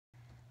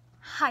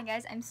Hi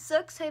guys, I'm so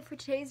excited for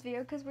today's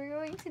video because we're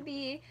going to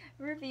be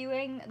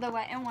reviewing the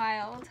Wet n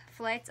Wild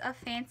Flights of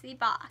Fancy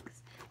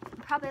box.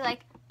 Probably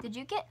like, did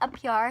you get a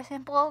PR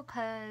sample?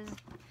 Because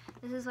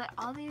this is what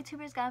all the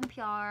YouTubers got in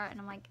PR, and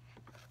I'm like,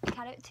 I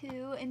got it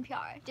too in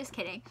PR. Just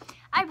kidding.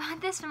 I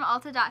bought this from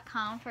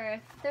Ulta.com for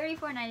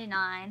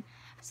 $34.99.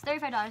 It's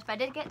 $35, but I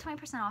did get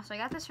 20% off, so I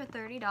got this for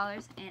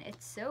 $30, and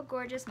it's so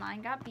gorgeous.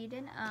 Mine got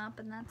beaten up,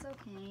 and that's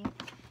okay.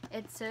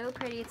 It's so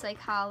pretty. It's like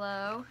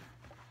hollow,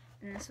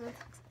 and this is what it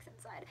looks like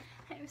inside.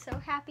 I'm so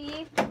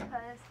happy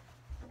because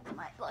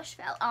my blush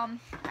fell.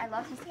 I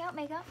love testing out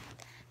makeup.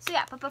 So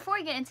yeah, but before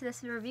we get into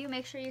this review,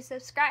 make sure you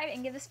subscribe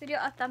and give this video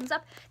a thumbs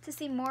up to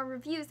see more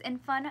reviews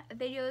and fun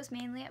videos,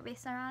 mainly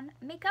based around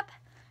makeup.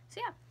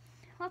 So yeah,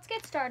 let's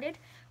get started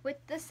with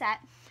the set.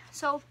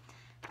 So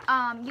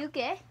you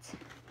get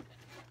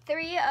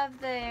 3 of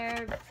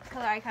their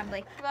Color Icon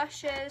Blake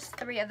blushes,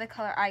 3 of the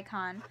Color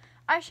Icon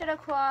eyeshadow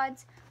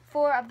quads,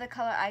 4 of the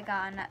Color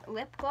Icon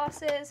lip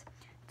glosses,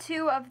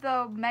 2 of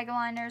the Mega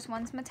Liners,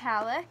 one's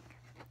metallic,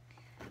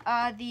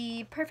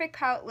 the Perfect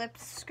Pout lip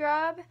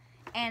scrub,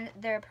 and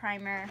their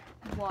primer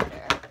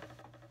water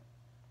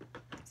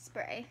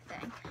spray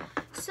thing.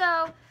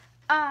 So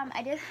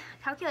I did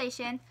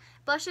calculation.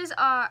 Blushes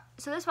are,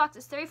 so this box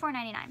is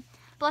 $34.99.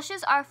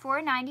 Blushes are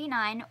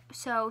 $4.99,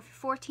 so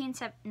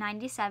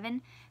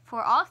 $14.97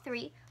 for all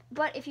 3.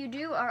 But if you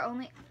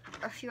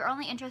if you're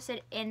only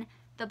interested in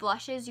the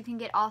blushes, you can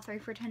get all 3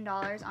 for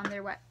 $10 on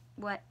their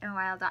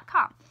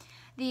wetnwild.com.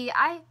 The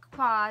eye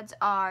quads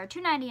are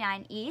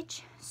 $2.99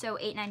 each, so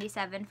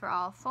 $8.97 for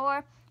all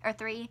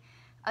 3.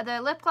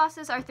 The lip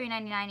glosses are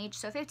 $3.99 each,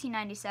 so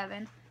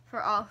 $15.97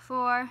 for all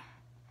 4.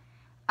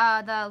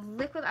 The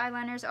liquid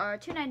eyeliners are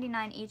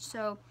 $2.99 each,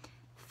 so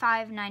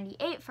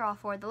 $5.98 for all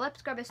 4. The lip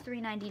scrub is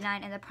 $3.99,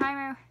 and the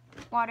primer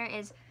water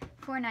is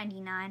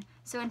 $4.99.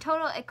 So in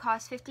total, it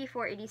costs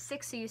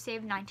 $54.86, so you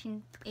save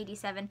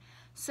 $19.87.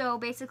 So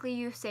basically,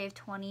 you save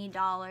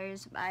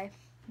 $20 by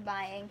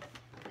buying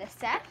the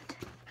set.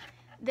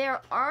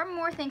 There are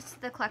more things to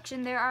the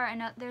collection.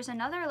 There's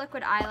another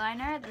liquid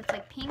eyeliner that's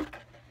like pink,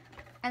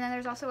 and then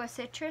there's also a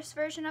citrus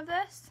version of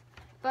this.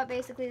 But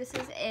basically, this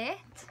is it.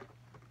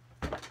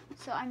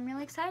 So I'm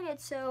really excited.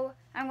 So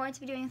I'm going to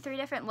be doing 3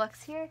 different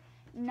looks here.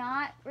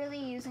 Not really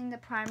using the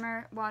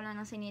primer water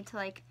unless I need to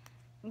like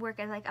work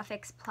as like a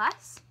Fix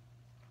Plus.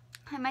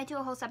 I might do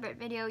a whole separate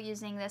video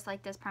using this,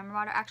 like this primer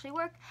water actually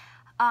work.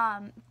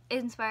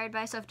 Inspired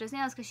by Sophie Does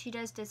Nails, because she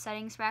does the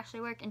settings for actually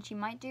work, and she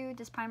might do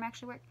this primer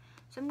actually work.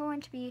 So I'm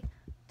going to be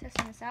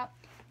testing this out.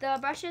 The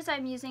brushes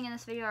I'm using in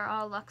this video are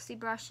all Luxie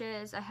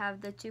brushes. I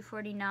have the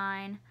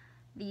 249,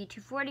 the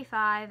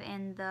 245,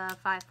 and the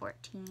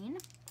 514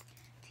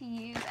 to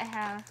use.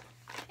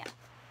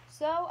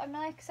 So I'm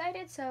really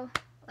excited. So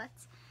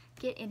let's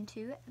get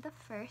into the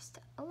first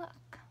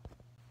look.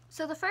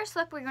 So the first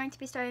look, we're going to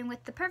be starting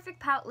with the Perfect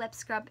Pout lip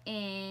scrub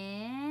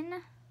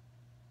in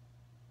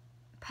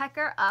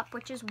Pecker Up,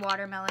 which is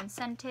watermelon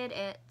scented.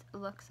 It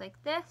looks like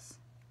this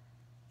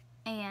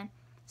and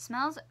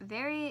smells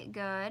very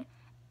good.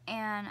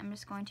 And I'm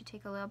just going to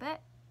take a little bit,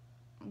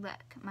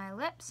 lick my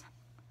lips,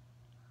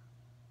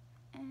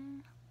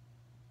 and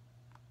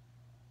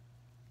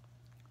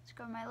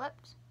scrub my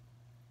lips.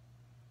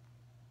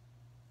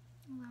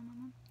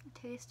 It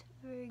tastes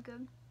very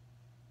good.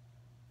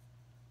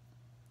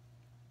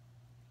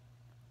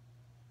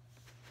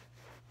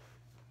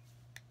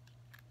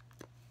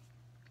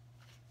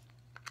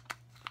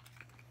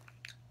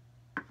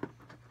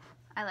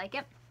 I like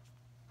it.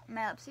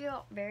 My lips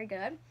feel very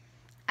good.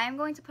 I'm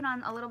going to put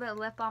on a little bit of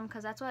lip balm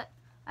because that's what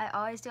I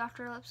always do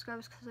after lip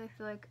scrubs, because I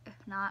feel like if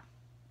not,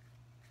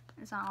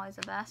 it's not always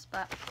the best.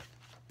 But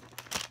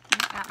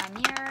I got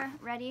my mirror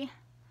ready.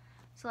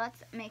 So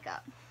let's make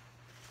up.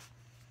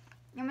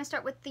 I'm going to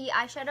start with the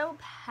eyeshadow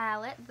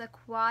palette. The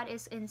quad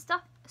is in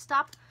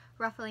Stop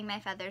Ruffling My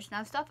Feathers.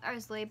 Now stuff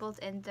is labeled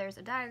and there's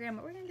a diagram,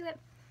 but we're going to do it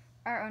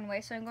our own way.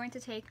 So I'm going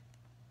to take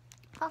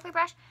a fluffy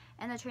brush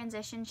and the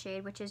transition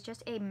shade, which is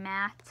just a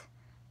matte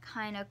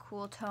kind of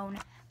cool tone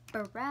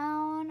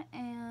brown,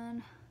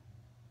 and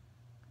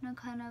I'm gonna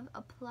kind of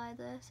apply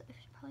this. I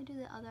should probably do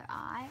the other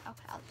eye.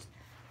 Okay, I'll just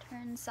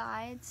turn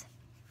sides,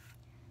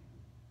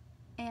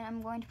 and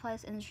I'm going to apply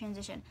this in the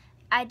transition.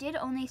 I did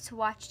only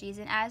swatch these,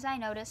 and as I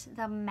noticed,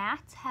 the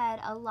mattes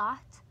had a lot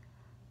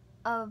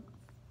of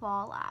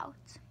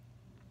fallout.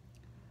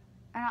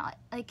 Or not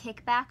like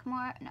kickback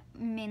more, no,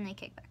 mainly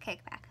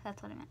kickback.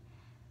 That's what I meant,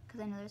 because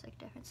I know there's like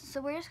differences.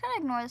 So we're just gonna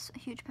ignore this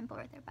huge pimple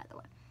right there, by the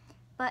way.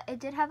 But it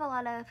did have a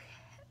lot of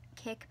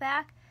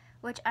kickback,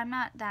 which I'm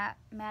not that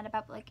mad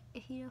about. But like,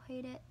 if you don't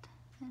hate it,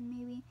 then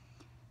maybe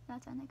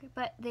that's not that good.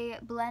 But they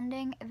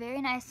blending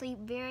very nicely,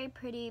 very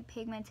pretty,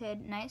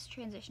 pigmented, nice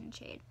transition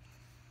shade.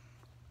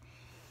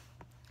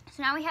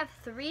 So now we have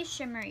 3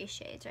 shimmery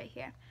shades right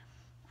here.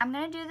 I'm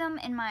gonna do them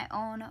in my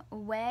own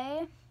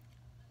way.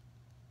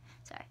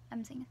 Sorry,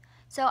 I'm singing.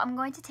 So I'm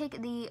going to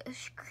take the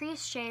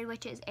crease shade,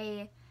 which is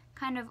a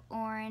kind of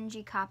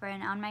orangey copper,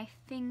 and on my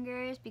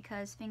fingers,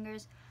 because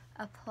fingers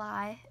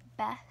apply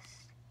best,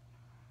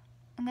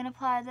 I'm going to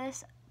apply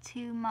this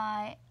to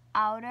my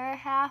outer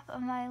half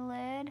of my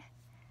lid.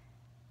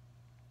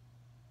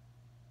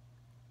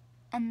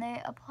 And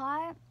they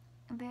apply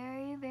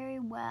very, very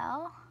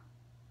well.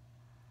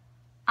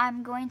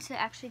 I'm going to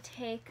actually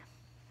take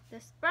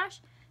this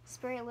brush,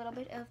 spray a little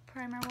bit of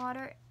primer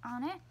water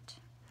on it,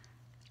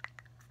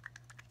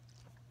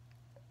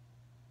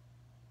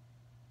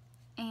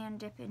 and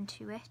dip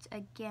into it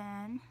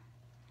again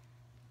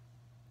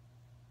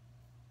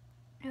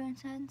to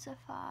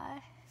intensify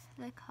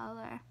the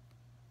color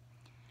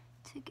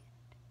to get.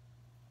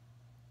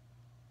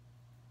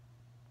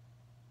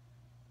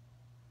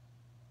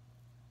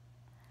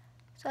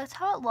 So that's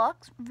how it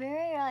looks,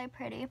 very, really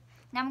pretty.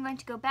 Now I'm going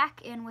to go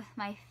back in with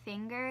my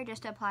finger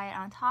just to apply it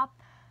on top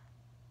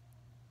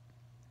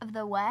of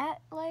the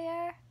wet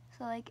layer.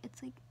 So like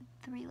it's like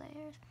 3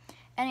 layers.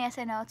 And yes,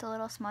 I know it's a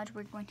little smudge.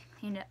 We're going to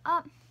clean it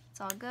up.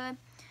 It's all good.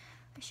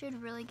 I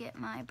should really get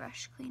my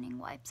brush cleaning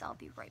wipes. I'll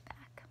be right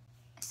back.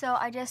 So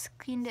I just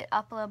cleaned it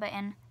up a little bit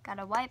and got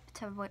a wipe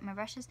to wipe my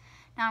brushes.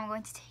 Now I'm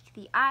going to take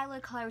the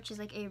eyelid color, which is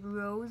like a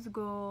rose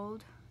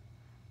gold,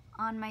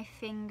 on my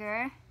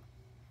finger.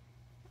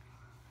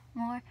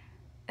 More,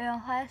 it'll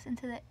apply this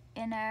into the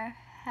inner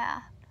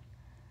half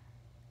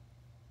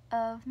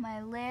of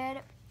my lid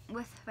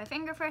with my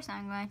finger first.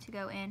 I'm going to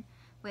go in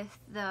with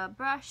the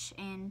brush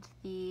and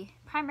the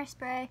primer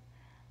spray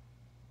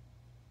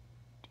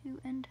to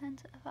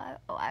intensify.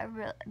 Oh,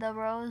 the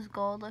rose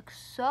gold looks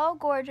so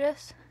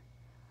gorgeous.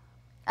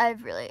 I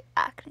have really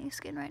acne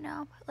skin right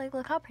now, but like,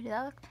 look how pretty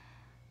that looks.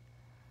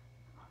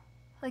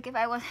 Like, if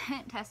I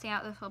wasn't testing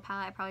out this whole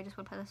palette, I probably just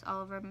would put this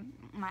all over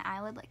my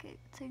eyelid like it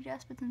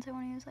suggests, but since I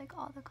want to use like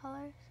all the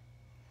colors.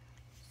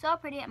 So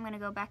pretty. I'm going to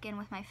go back in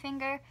with my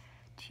finger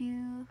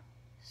to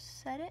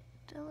set it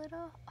a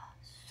little. Oh,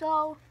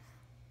 so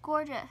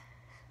gorgeous.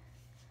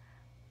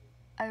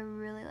 I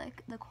really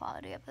like the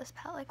quality of this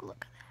palette. Like,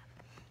 look at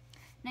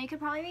that. Now, you could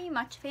probably be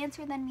much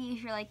fancier than me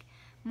if you're like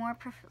more,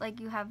 like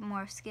you have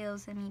more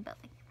skills than me, but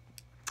like,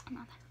 I'm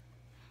not that.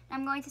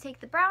 I'm going to take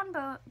the brow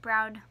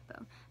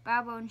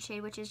bone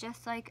shade, which is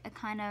just like a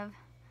kind of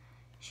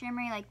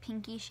shimmery, like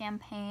pinky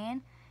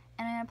champagne,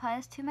 and I'm going to apply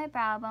this to my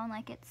brow bone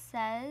like it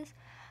says.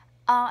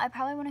 I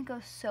probably want to go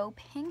so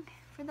pink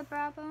for the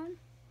brow bone,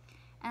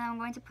 and I'm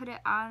going to put it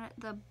on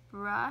the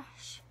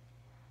brush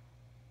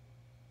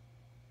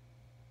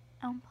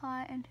and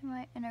apply it into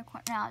my inner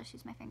corner. Now I'll just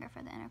use my finger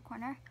for the inner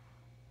corner.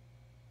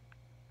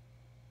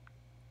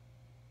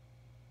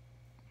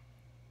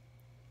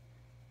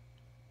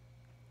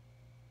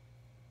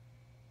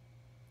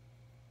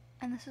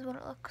 And this is what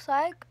it looks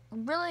like.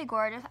 Really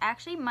gorgeous. I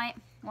actually might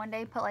one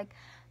day put like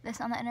this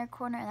on the inner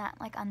corner and that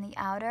like on the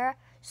outer.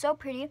 So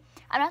pretty.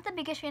 I'm not the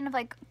biggest fan of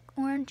like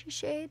orangey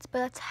shades, but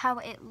that's how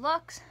it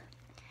looks.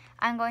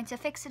 I'm going to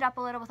fix it up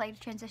a little with like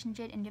the transition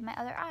shade and do my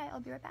other eye.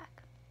 I'll be right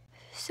back.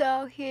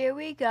 So here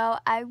we go.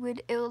 It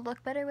would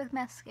look better with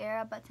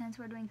mascara, but since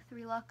we're doing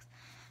 3 looks,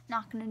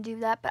 not gonna do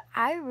that. But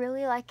I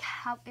really like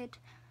how it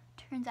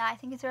turns out. I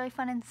think it's really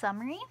fun and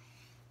summery.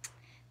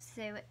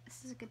 So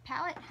this is a good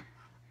palette.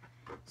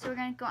 So we're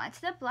going to go on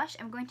to the blush.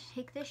 I'm going to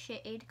take this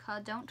shade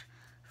called Don't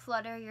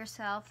Flutter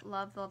Yourself.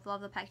 Love, love,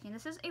 love the packaging.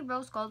 This is a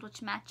rose gold,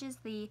 which matches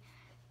the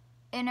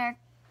inner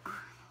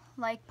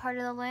like part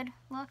of the lid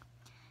look.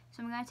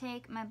 So I'm going to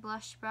take my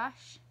blush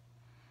brush.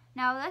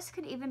 Now this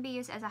could even be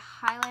used as a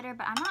highlighter,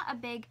 but I'm not a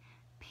big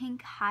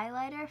pink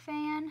highlighter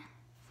fan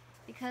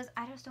because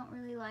I just don't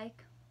really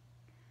like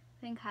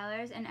pink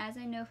highlighters. And as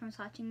I know from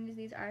swatching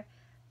these are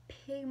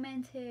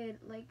pigmented.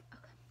 Like,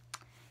 okay.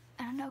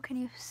 I don't know,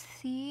 can you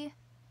see?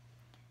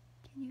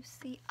 Can you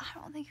see? I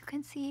don't think you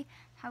can see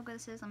how good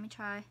this is. Let me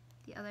try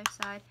the other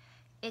side.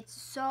 It's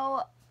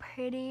so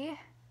pretty.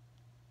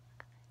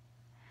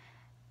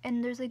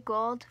 And there's a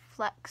gold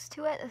flecks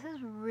to it. This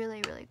is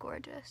really, really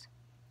gorgeous.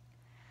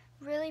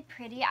 Really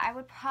pretty. I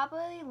would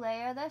probably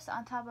layer this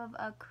on top of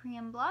a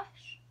cream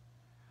blush.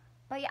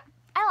 But yeah,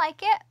 I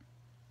like it.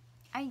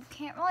 I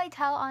can't really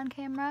tell on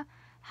camera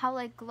how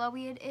like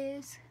glowy it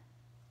is.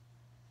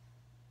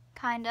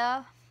 Kind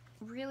of.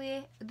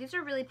 Really, these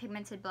are really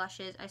pigmented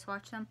blushes. I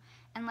swatched them,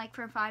 and like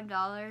for $5,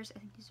 I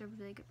think these are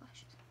really good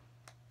blushes.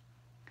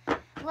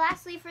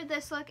 Lastly, for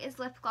this look is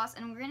lip gloss,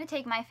 and we're gonna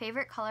take my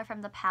favorite color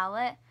from the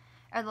palette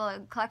or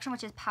the collection,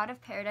 which is Pout of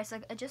Paradise.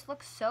 Like, it just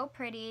looks so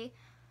pretty.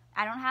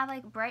 I don't have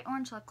like bright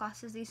orange lip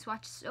glosses. These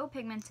swatch so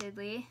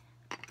pigmentedly,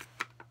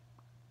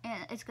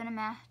 and it's gonna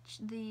match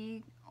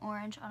the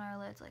orange on our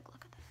lids. Like,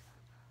 look at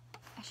that.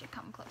 I should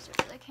come closer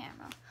to the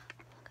camera.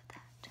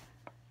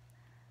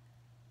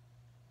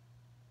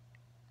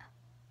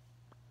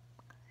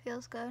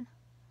 Feels good.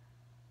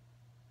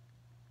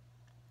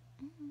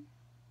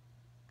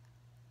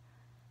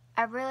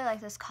 I really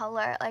like this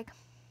color. Like,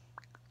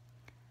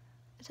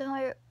 it's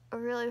definitely a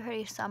really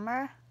pretty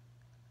summer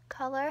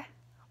color.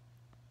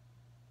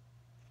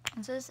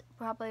 This is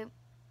probably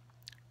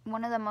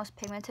one of the most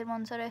pigmented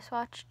ones that I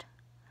swatched.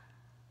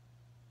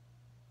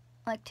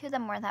 Like, 2 of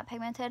them weren't that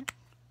pigmented.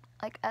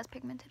 Like, as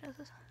pigmented as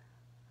this.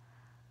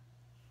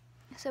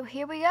 So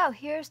here we go.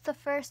 Here's the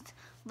first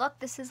look.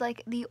 This is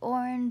like the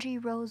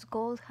orangey rose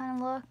gold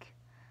kind of look.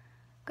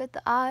 Got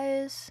the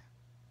eyes.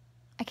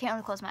 I can't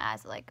really close my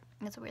eyes, like,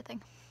 it's a weird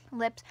thing.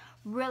 Lips,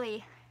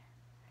 really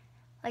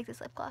like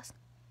this lip gloss.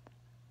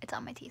 It's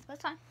on my teeth, but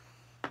it's fine.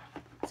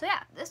 So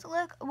yeah, this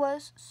look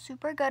was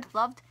super good.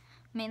 Loved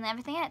mainly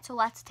everything in it. So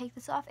let's take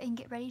this off and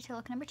get ready to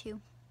look number 2.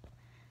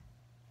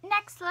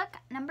 Next look,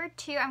 number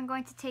 2, I'm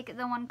going to take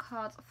the one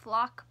called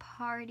Flock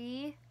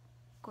Party.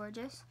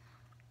 Gorgeous.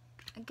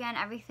 Again,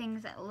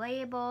 everything's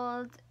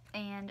labeled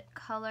and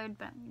colored,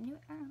 but I'm new.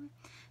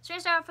 So we're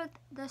gonna start off with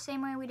the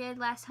same way we did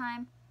last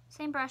time.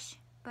 Same brush,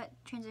 but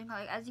transition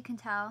color. As you can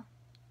tell,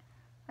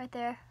 right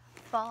there,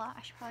 fallout.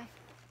 I should probably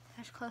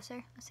touch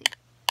closer. Let's see.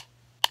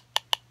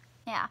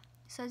 Yeah,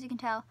 so as you can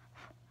tell,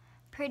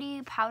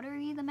 pretty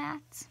powdery, the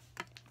mattes.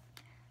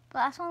 The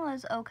last one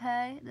was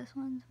okay. This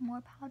one's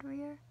more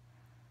powderier.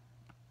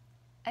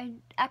 I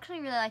actually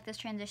really like this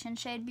transition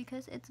shade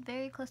because it's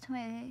very close to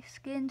my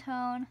skin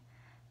tone,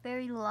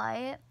 very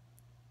light.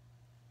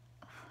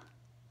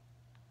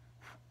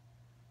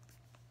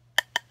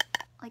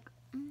 Like,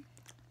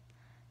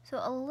 so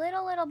a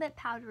little bit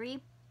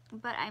powdery,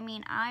 but I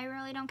mean, I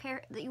really don't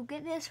care. You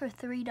get this for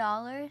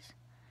 $3.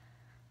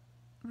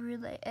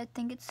 Really, I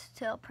think it's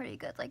still pretty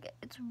good. Like,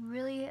 it's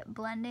really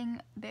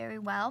blending very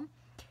well.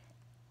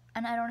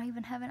 And I don't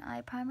even have an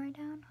eye primer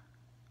down.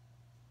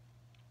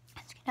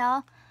 As you can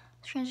tell,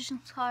 transition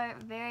color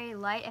very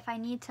light. If I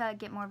need to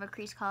get more of a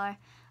crease color,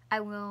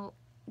 I will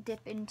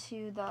dip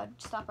into the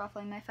Stop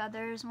Ruffling My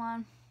Feathers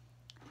one.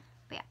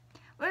 But yeah,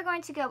 we're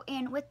going to go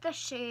in with the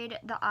shade,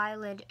 the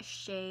eyelid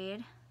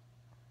shade.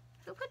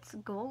 Who puts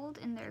gold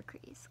in their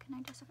crease? Can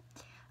I just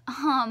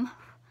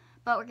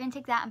but we're gonna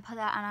take that and put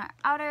that on our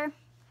outer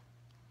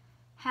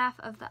half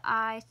of the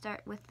eye.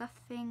 Start with the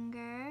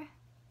finger.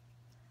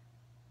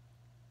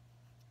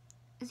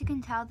 As you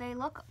can tell, they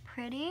look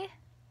pretty.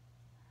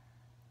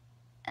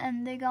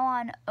 And they go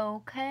on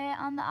okay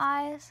on the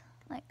eyes,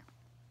 like,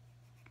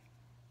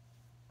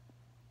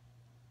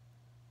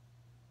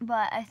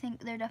 but I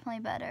think they're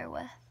definitely better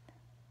with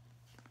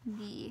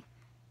the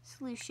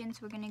solution.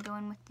 So we're gonna go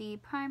in with the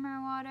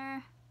primer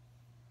water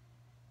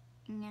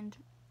and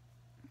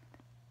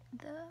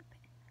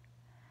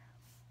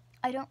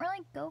I don't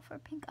really go for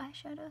pink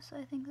eyeshadow, so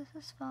I think this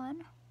is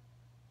fun.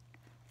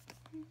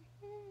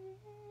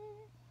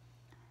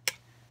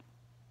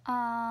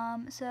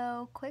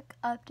 So quick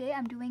update,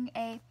 I'm doing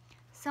a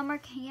summer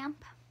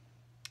camp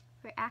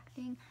for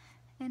acting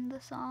in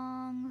the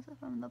songs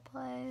from the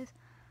plays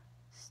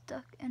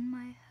stuck in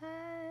my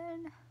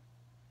head.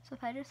 So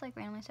if I just like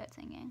randomly start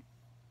singing.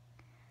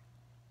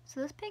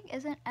 So this pig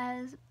isn't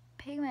as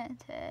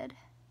pigmented.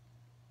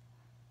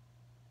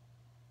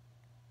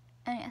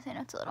 And yes, I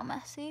know it's a little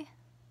messy.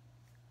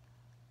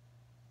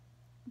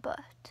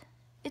 But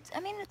it's, I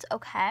mean, it's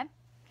okay.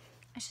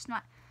 It's just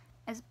not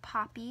as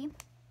poppy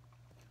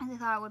as I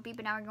thought it would be,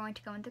 but now we're going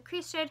to go into the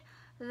crease shade,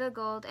 the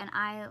gold, and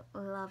I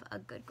love a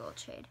good gold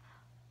shade.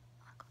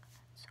 Oh God,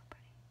 that's so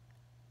pretty.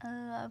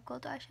 I love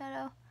gold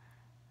eyeshadow.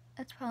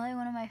 It's probably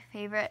one of my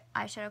favorite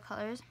eyeshadow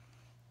colors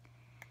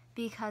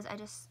because I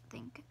just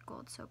think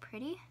gold's so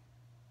pretty.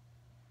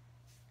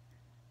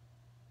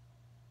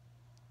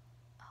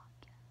 Oh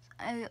yes,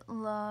 I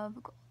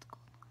love gold.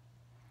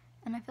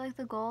 And I feel like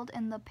the gold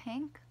and the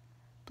pink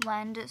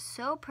blend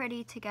so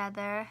pretty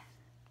together.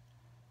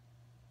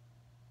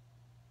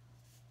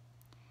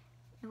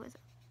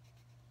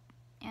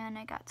 And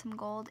I got some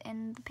gold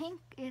in the pink.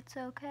 It's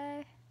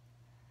okay.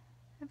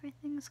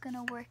 Everything's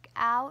gonna work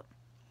out.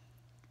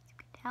 As you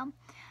can tell.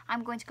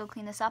 I'm going to go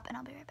clean this up and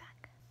I'll be right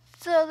back.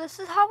 So this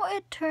is how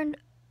it turned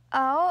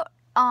out.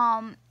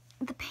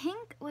 The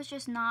pink was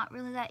just not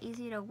really that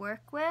easy to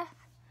work with.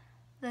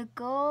 The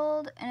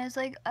gold, and it's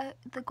like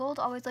the gold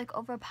always like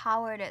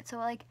overpowered it, so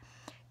like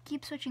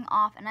keep switching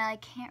off, and I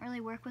like can't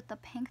really work with the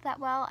pink that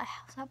well. I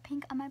also have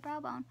pink on my brow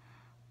bone.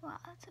 Wow,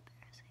 that's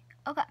embarrassing.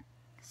 Okay,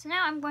 so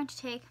now I'm going to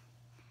take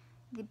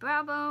the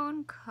brow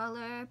bone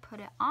color,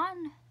 put it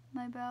on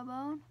my brow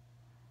bone.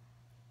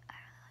 I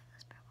really like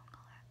this brow bone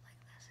color.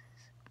 Like, this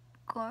is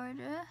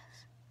gorgeous.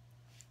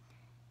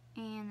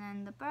 And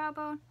then the brow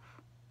bone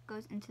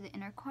goes into the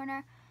inner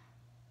corner.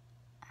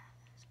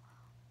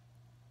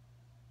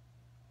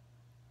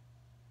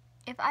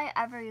 If I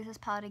ever use this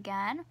palette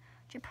again,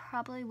 which I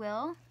probably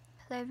will,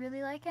 because I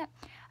really like it,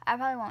 I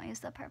probably won't use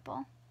the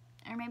purple.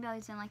 Or maybe I'll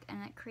use it in like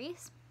in a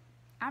crease.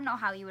 I don't know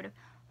how you would have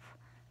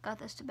got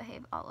this to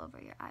behave all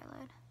over your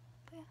eyelid.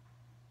 But yeah.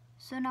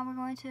 So now we're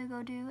going to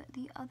go do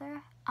the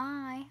other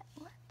eye.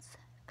 Let's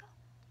go.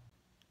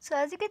 So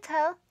as you can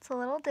tell, it's a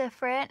little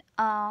different.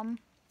 I'm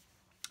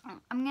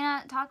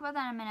gonna talk about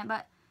that in a minute,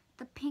 but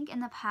the pink in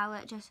the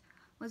palette just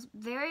was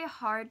very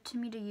hard to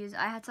me to use.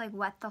 I had to like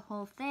wet the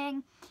whole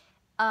thing.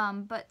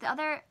 But the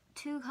other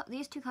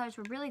these two colors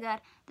were really good.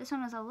 This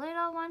one was a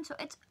little one, so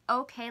it's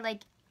okay.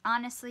 Like,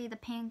 honestly, the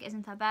pink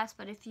isn't the best,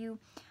 but if you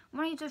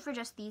want to use it for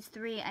just these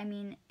three, I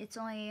mean, it's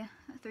only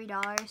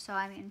 $3, so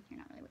I mean, you're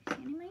not really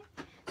wasting any money.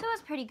 So it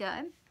was pretty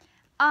good.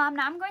 Now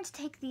I'm going to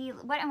take the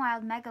Wet n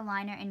Wild Mega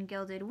Liner in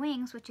Gilded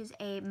Wings, which is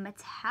a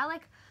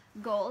metallic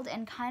gold,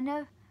 and kind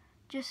of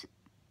just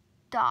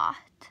dot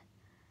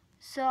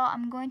So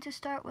I'm going to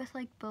start with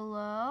like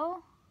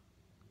below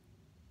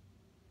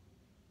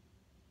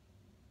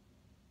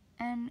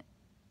and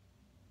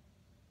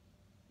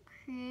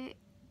create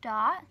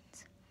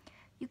dots.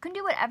 You can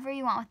do whatever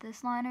you want with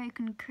this liner. You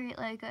can create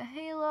like a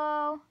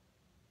halo,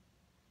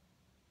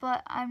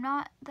 but I'm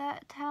not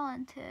that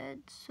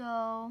talented,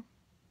 so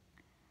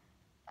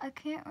I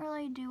can't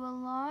really do a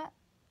lot.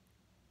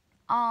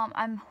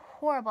 I'm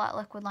horrible at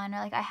liquid liner.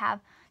 Like, I have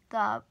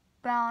the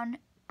brown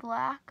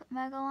black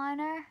mega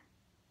liner,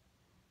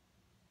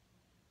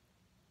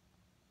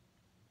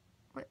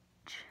 which,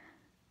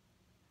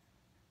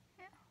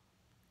 yeah.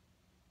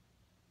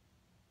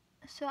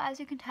 So as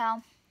you can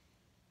tell,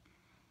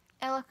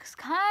 it looks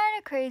kind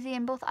of crazy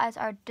and both eyes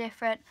are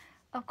different.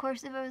 Of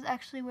course, if I was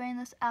actually wearing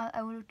this out,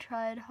 I would have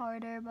tried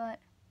harder, but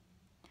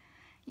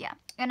yeah.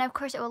 And of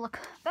course, it will look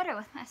better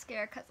with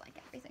mascara because like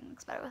everything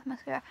looks better with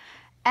mascara.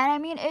 And I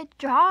mean, it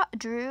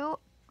drew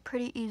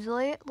pretty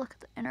easily. Look at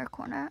the inner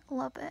corner.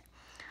 Love it.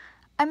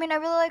 I mean, I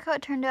really like how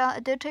it turned out.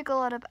 It did take a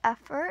lot of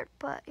effort,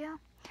 but yeah.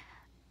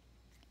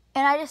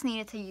 And I just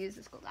needed to use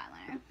this gold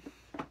eyeliner,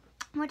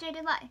 which I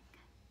did like.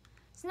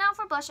 So now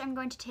for blush, I'm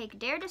going to take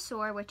Dare to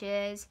Soar, which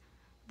is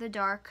the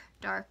dark,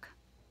 dark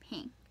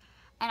pink.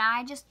 And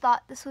I just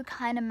thought this would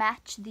kind of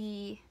match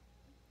the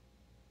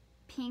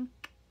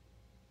pink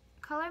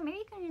color. Maybe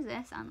you can use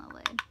this on the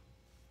lid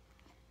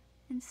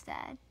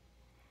instead.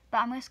 But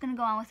I'm just going to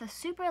go on with a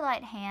super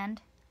light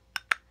hand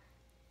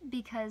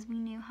because we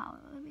knew how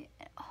it would be.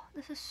 Oh,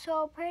 this is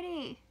so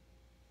pretty.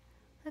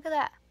 Look at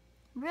that.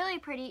 Really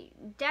pretty.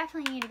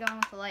 Definitely need to go on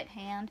with a light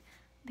hand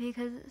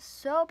because it's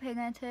so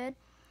pigmented.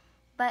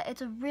 But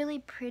it's a really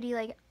pretty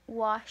like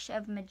wash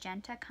of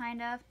magenta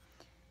kind of.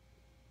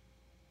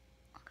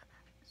 Look at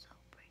that. It's so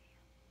pretty.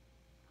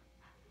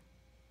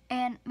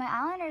 And my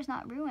eyeliner is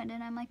not ruined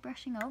and I'm like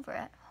brushing over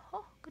it.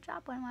 Oh, good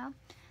job, Wild.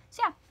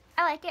 So yeah,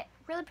 I like it.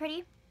 Really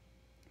pretty.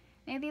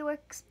 Maybe it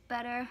works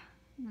better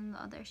than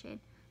the other shade.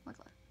 Look,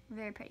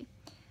 very pretty.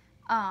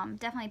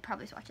 Definitely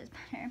probably swatches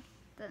better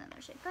than the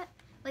other shade. But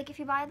like if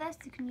you buy this,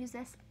 you can use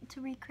this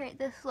to recreate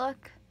this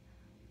look.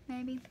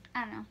 Maybe.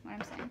 I don't know what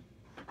I'm saying.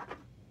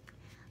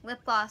 Lip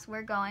gloss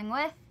we're going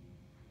with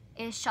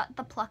is Shut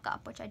the Pluck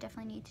Up, which I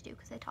definitely need to do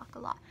because I talk a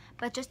lot.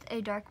 But just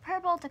a dark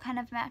purple to kind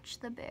of match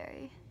the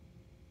berry.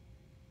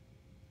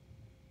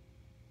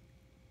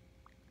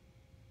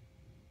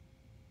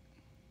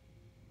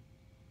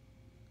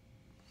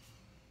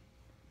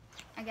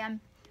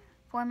 Again,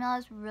 formula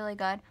is really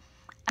good.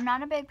 I'm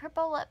not a big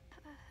purple lip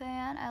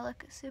fan. I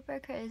look super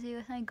crazy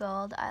with my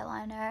gold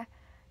eyeliner.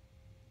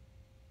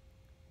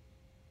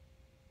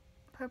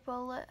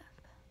 Purple lip.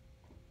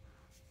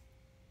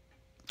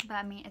 But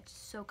I mean, it's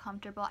so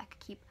comfortable. I could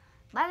keep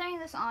lathering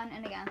this on.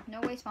 And again, no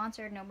way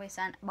sponsored, no way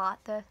sent.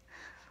 Bought this.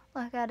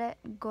 Look at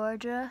it.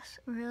 Gorgeous.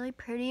 Really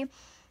pretty.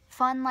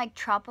 Fun, like,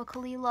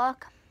 tropically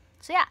look.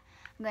 So yeah,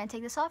 I'm going to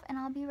take this off and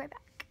I'll be right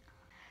back.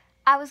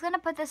 I was going to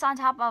put this on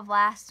top of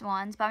last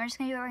ones, but I'm just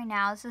going to do it right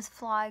now. This is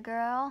Fly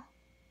Girl.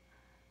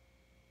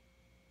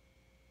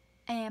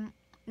 And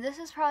this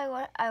is probably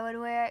what I would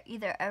wear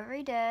either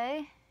every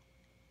day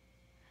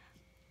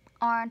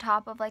or on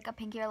top of like a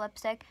pinkier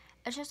lipstick.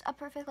 It's just a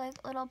perfect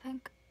like little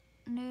pink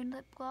nude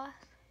lip gloss.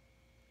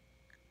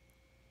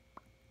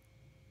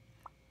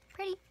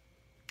 Pretty.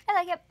 I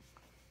like it.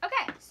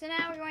 Okay, so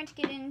now we're going to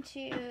get into,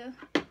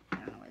 I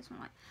don't know what this one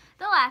was,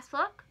 the last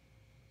look.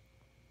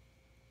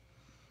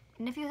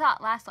 And if you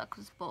thought last look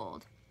was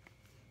bold,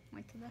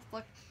 wait till this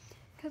look.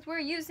 Because we're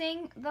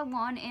using the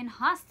one in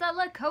Hasta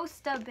La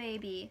Costa,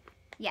 baby.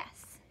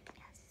 Yes,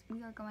 yes,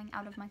 we are going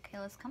out of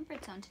Michaela's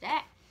comfort zone today.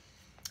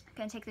 I'm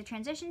going to take the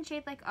transition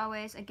shade like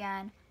always.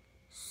 Again,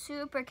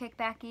 super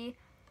kickbacky.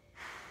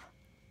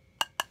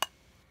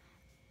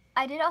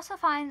 I did also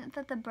find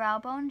that the brow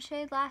bone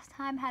shade last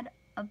time had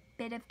a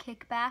bit of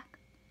kickback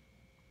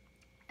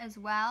as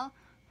well.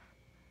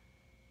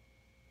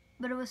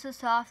 But it was so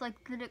soft, like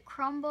that it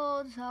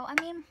crumbled. So, I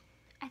mean,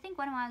 I think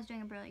Wet n Wild is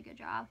doing a really good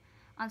job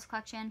on this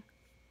collection.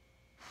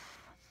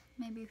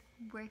 Maybe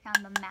work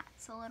on the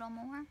mattes a little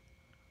more.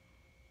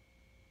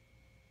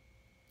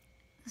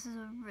 This is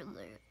a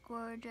really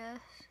gorgeous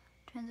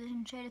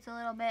transition shade. It's a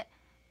little bit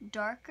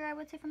darker, I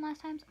would say, from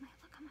last time's. Oh my,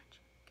 look how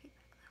much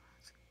kickback that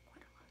was.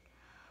 Quite a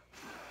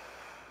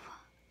lot.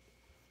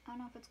 I don't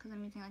know if it's because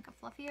I'm using like a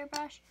fluffier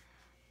brush.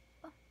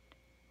 But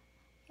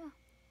yeah.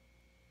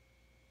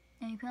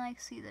 And you can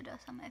like see the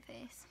dust on my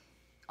face.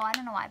 Oh, I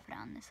don't know why I put it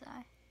on this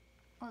eye.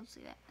 We'll just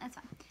leave it. That's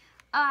fine.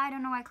 I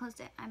don't know why I closed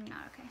it. I'm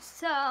not okay.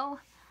 So,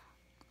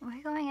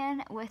 we're going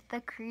in with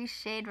the crease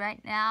shade right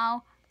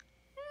now.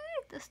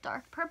 This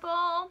dark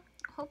purple.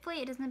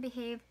 Hopefully it doesn't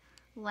behave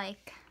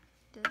like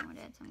the other one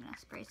did. So I'm going to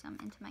spray some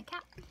into my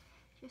cap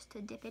just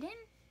to dip it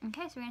in.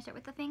 Okay, so we're going to start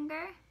with the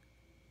finger.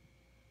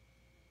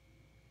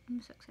 I'm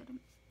so excited.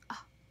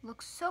 Oh,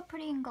 looks so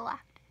pretty and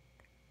galactic.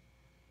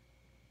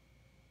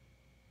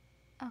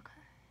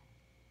 Okay.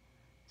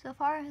 So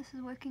far, this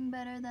is working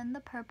better than the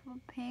purple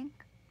pink.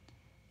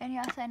 And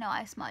yes, I know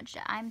I smudged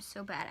it. I'm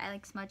so bad. I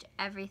like smudge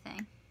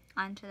everything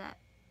onto that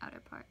outer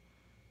part.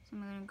 So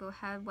I'm going to go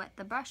ahead, wet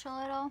the brush a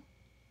little.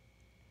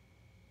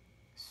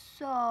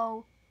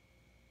 so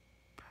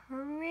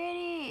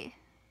pretty.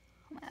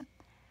 Oh my God.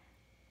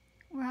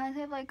 Reminds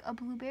me of like a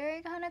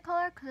blueberry kind of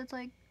color because it's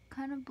like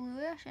kind of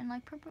bluish, and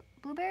like purple.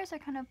 Blueberries are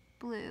kind of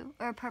blue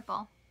or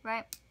purple,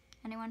 right?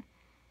 Anyone know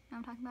what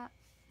I'm talking about?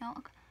 No?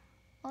 Okay.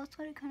 Well, that's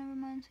what it kind of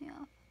reminds me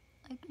of,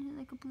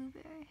 like a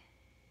blueberry.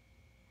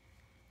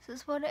 So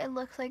this is what it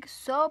looks like.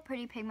 So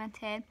pretty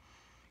pigmented.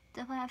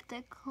 Definitely have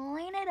to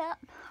clean it up,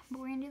 but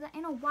we're gonna do that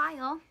in a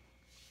while.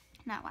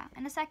 Not a while,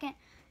 in a second.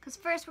 Because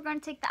first we're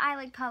gonna take the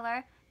eyelid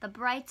color, the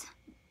bright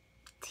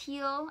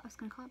teal, I was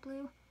gonna call it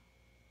blue,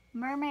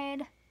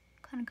 mermaid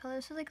kind of color.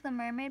 This is like the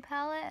mermaid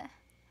palette,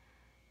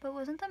 but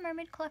wasn't the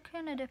mermaid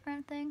collection a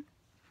different thing?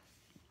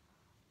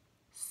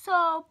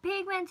 So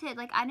pigmented.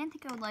 Like, I didn't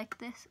think I would like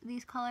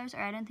these colors,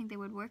 or I didn't think they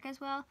would work as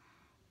well,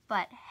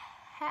 but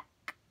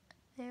heck,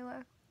 they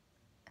work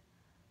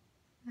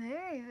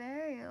very,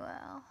 very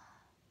well.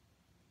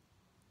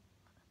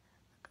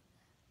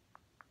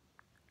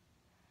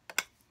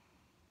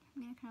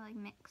 I'm gonna kind of like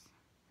mix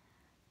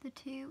the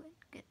two and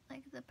get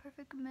like the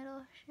perfect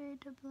middle shade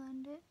to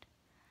blend it.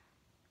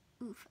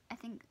 Oof, I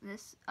think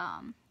this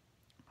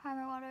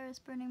primer water is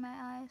burning my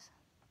eyes.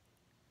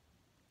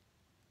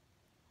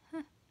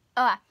 Huh.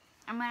 Oh,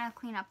 I'm gonna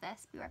clean up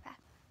this. Be right back.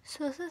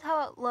 So this is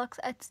how it looks.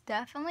 It's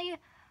definitely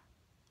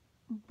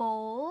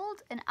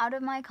bold and out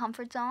of my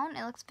comfort zone.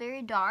 It looks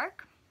very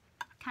dark.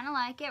 Kind of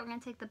like it. We're gonna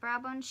take the brow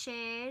bone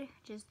shade,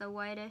 which is the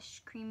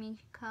whitish creamy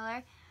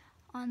color,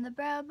 on the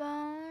brow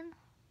bone.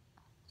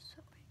 So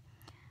pretty.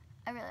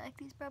 I really like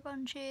these brow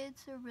bone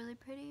shades. They're really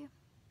pretty.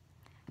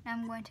 Now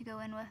I'm going to go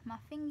in with my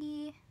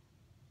fingy.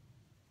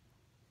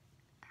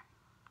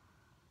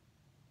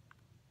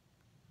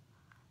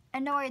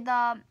 And don't worry,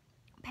 the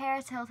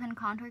Paris Hilton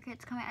contour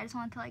kit's coming. I just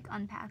want to like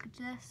unpackage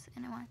this,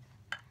 and I want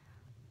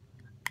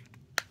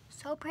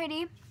so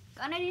pretty.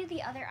 Gonna do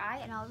the other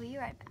eye, and I'll be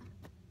right back.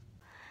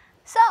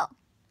 So,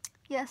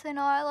 yes, I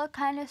know I look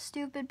kind of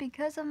stupid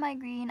because of my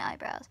green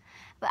eyebrows,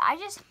 but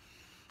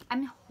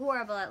I'm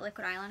horrible at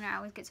liquid eyeliner. I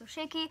always get so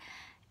shaky,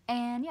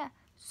 and yeah,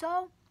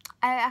 so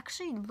I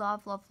actually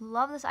love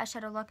this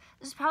eyeshadow look.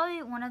 This is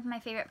probably one of my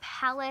favorite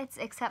palettes,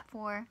 except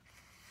for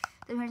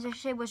the transition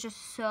shade was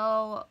just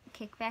so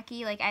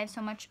kickbacky. Like, I have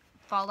so much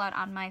fallout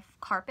on my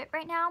carpet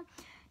right now,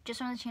 just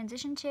from the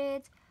transition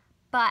shades.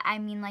 But I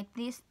mean, like,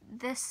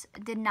 this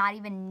did not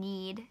even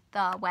need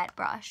the wet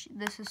brush.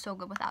 This is so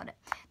good without it.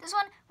 This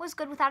one was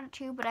good without it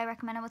too, but I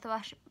recommend it with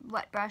a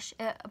wet brush.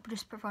 It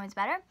just performs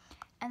better.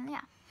 And yeah.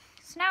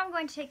 So now I'm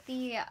going to take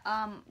the,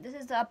 this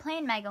is the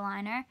plain Mega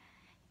Liner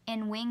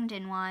in Winged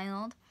and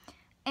Wild.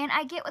 And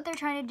I get what they're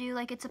trying to do.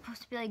 Like, it's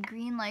supposed to be like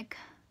green, like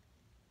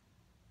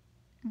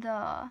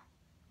the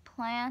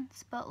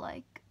plants, but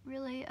like,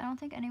 really, I don't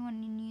think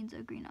anyone needs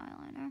a green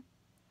eyeliner.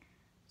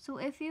 So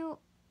if you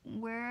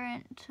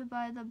weren't to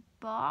buy the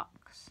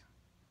box,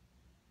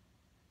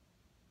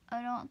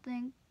 I don't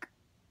think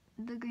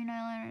the green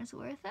eyeliner is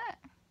worth it.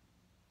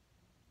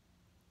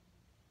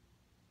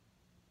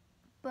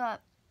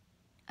 But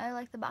I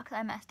like the box.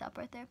 I messed up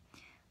right there.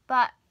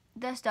 But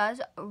this does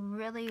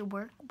really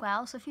work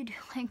well. So if you do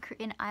like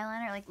green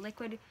eyeliner, like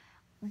liquid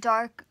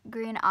dark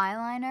green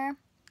eyeliner,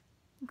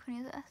 you can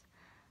use this.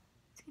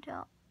 As you can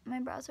tell, my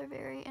brows are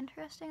very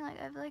interesting. Like,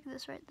 I have like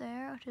this right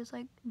there, which is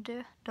like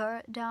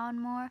down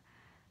more.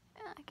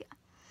 Yeah.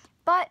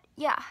 But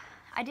yeah,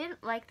 I did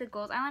like the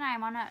gold eyeliner. I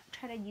want to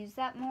try to use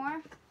that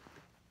more.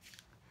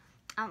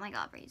 I don't like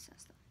I'll ever use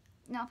this stuff.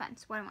 No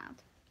offense, Wet n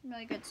Wild.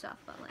 Really good stuff,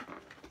 but like,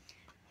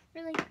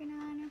 really green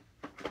eyeliner.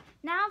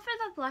 Now for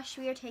the blush,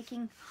 we are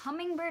taking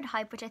Hummingbird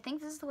Hype, which I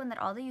think this is the one that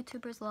all the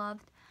YouTubers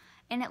loved.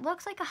 And it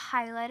looks like a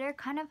highlighter,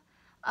 kind of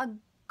a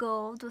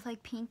gold with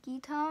like pinky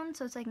tone.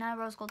 So it's like not a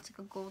rose gold, it's like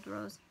a gold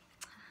rose.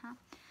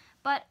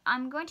 But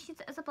I'm going to use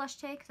it as a blush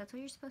take, because that's what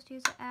you're supposed to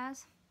use it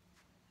as.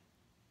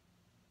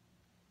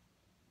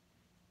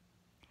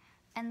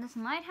 And this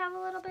might have a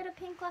little bit of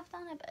pink left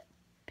on it, but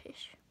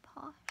pish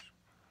posh.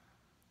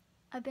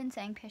 I've been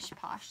saying pish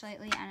posh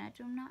lately, and I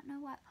do not know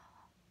why.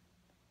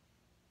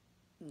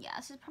 Yeah,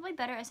 this is probably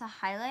better as a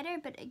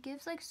highlighter, but it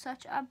gives like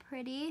such a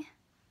pretty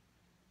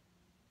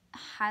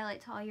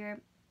highlight to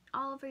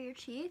all over your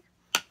cheek.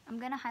 I'm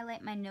gonna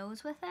highlight my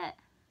nose with it.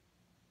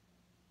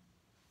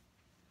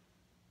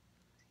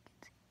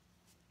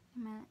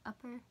 My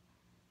upper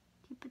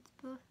Cupid's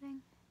bow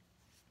thing.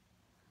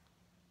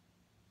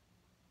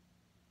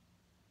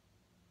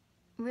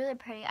 Really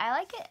pretty. I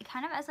like it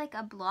kind of as like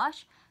a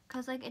blush,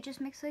 because like it just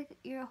makes like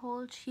your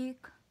whole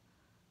cheek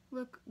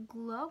look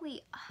glowy.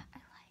 I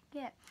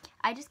like it.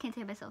 I just can't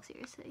take myself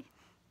seriously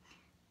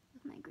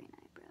with my green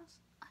eyebrows.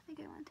 I think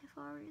I went too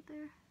far right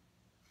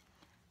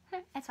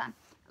there. It's fine.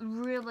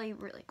 Really,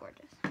 really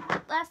gorgeous.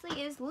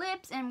 Lastly is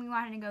lips, and we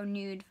wanted to go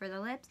nude for the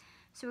lips.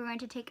 So we're going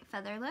to take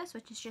Featherless,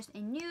 which is just a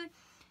nude.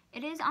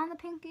 It is on the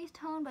pinky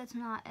tone, but it's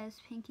not as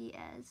pinky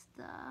as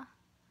the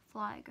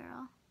Fly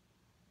Girl.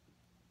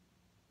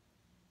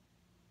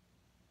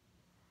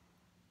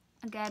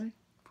 Again,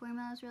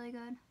 formula is really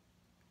good.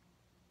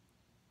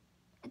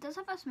 It does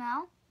have a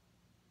smell.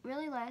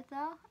 Really light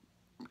though.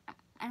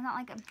 And not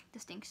like a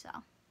distinct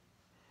smell.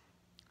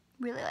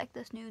 Really like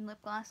this nude lip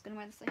gloss. Gonna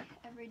wear this like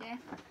every day.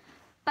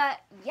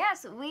 But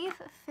yes, we've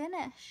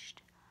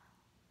finished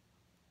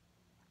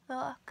the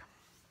look.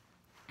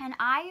 And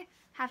I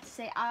have to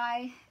say,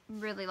 I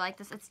really like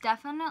this. It's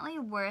definitely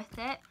worth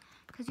it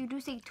because you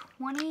do save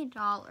 $20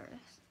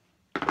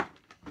 by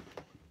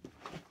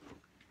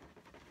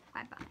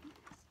buying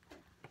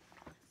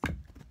this.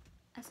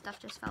 That stuff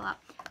just fell out.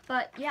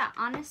 But yeah,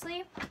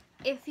 honestly,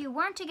 if you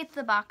weren't to get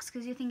the box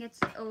because you think it's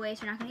a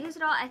waste, you're not going to use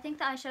it all, I think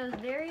the eyeshadow is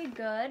very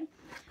good.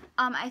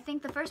 I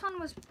think the first one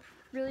was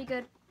really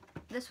good.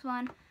 This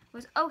one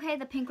was okay.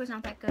 The pink was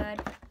not that good,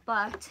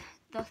 but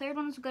the third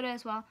one was good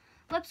as well.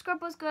 Lip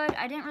scrub was good.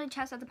 I didn't really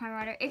test out the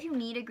Primer. If you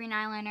need a green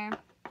eyeliner,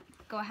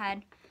 go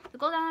ahead. The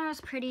gold eyeliner was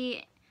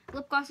pretty.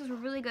 Lip glosses were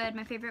really good.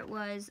 My favorite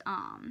was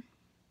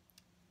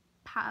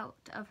Pout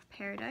of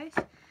Paradise.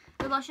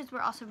 The blushes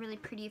were also really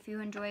pretty. If you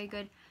enjoy a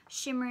good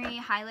shimmery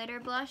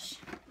highlighter blush,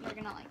 you're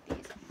gonna like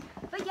these.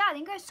 But yeah,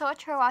 thank you guys so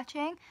much for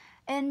watching,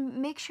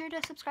 and make sure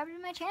to subscribe to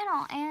my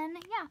channel. And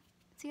yeah,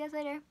 see you guys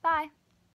later. Bye.